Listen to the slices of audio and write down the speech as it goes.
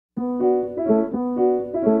Oh,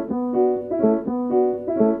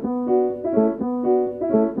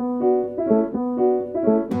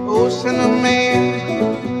 Sinnerman.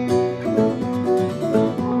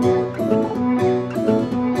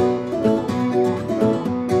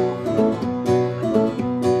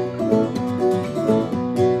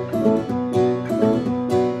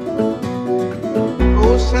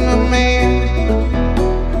 Oh, Sinnerman.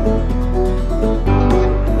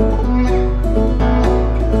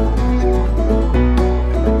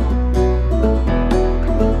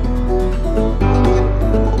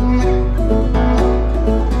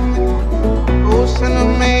 Oh,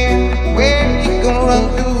 Sinnerman, where you gonna run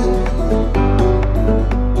to?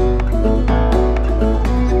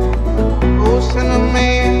 Oh,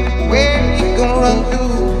 Sinnerman, where you gonna run to?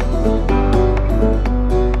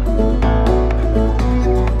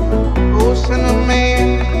 Oh, Sinnerman,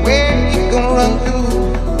 where you gonna run to?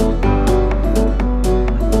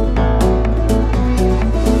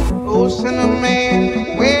 Oh,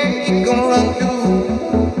 Sinnerman, where you gonna run to?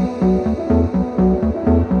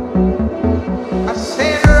 I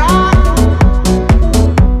said rock.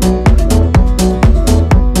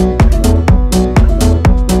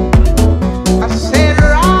 I said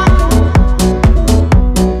rock.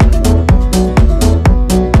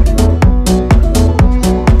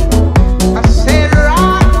 I said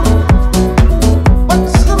rock.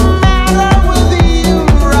 What's the matter with you,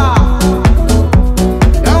 rock?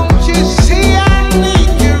 Don't you see I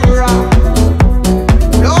need you, rock?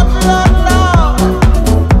 Lord, Lord, Lord,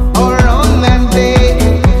 all on that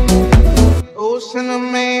day. Oh,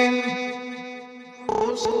 Sinnerman.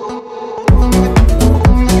 Oh, Sinnerman.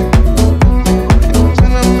 Oh,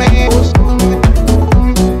 Sinnerman.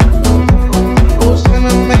 Oh,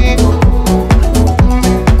 Sinnerman.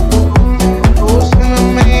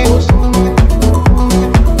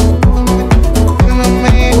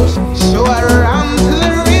 Sinnerman. So I ran to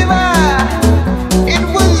the river. It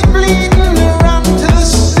was bleeding around to the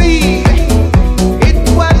sea. It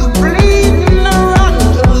was bleeding around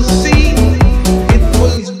to the sea. It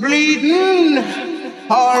was bleeding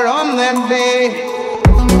hard on that day.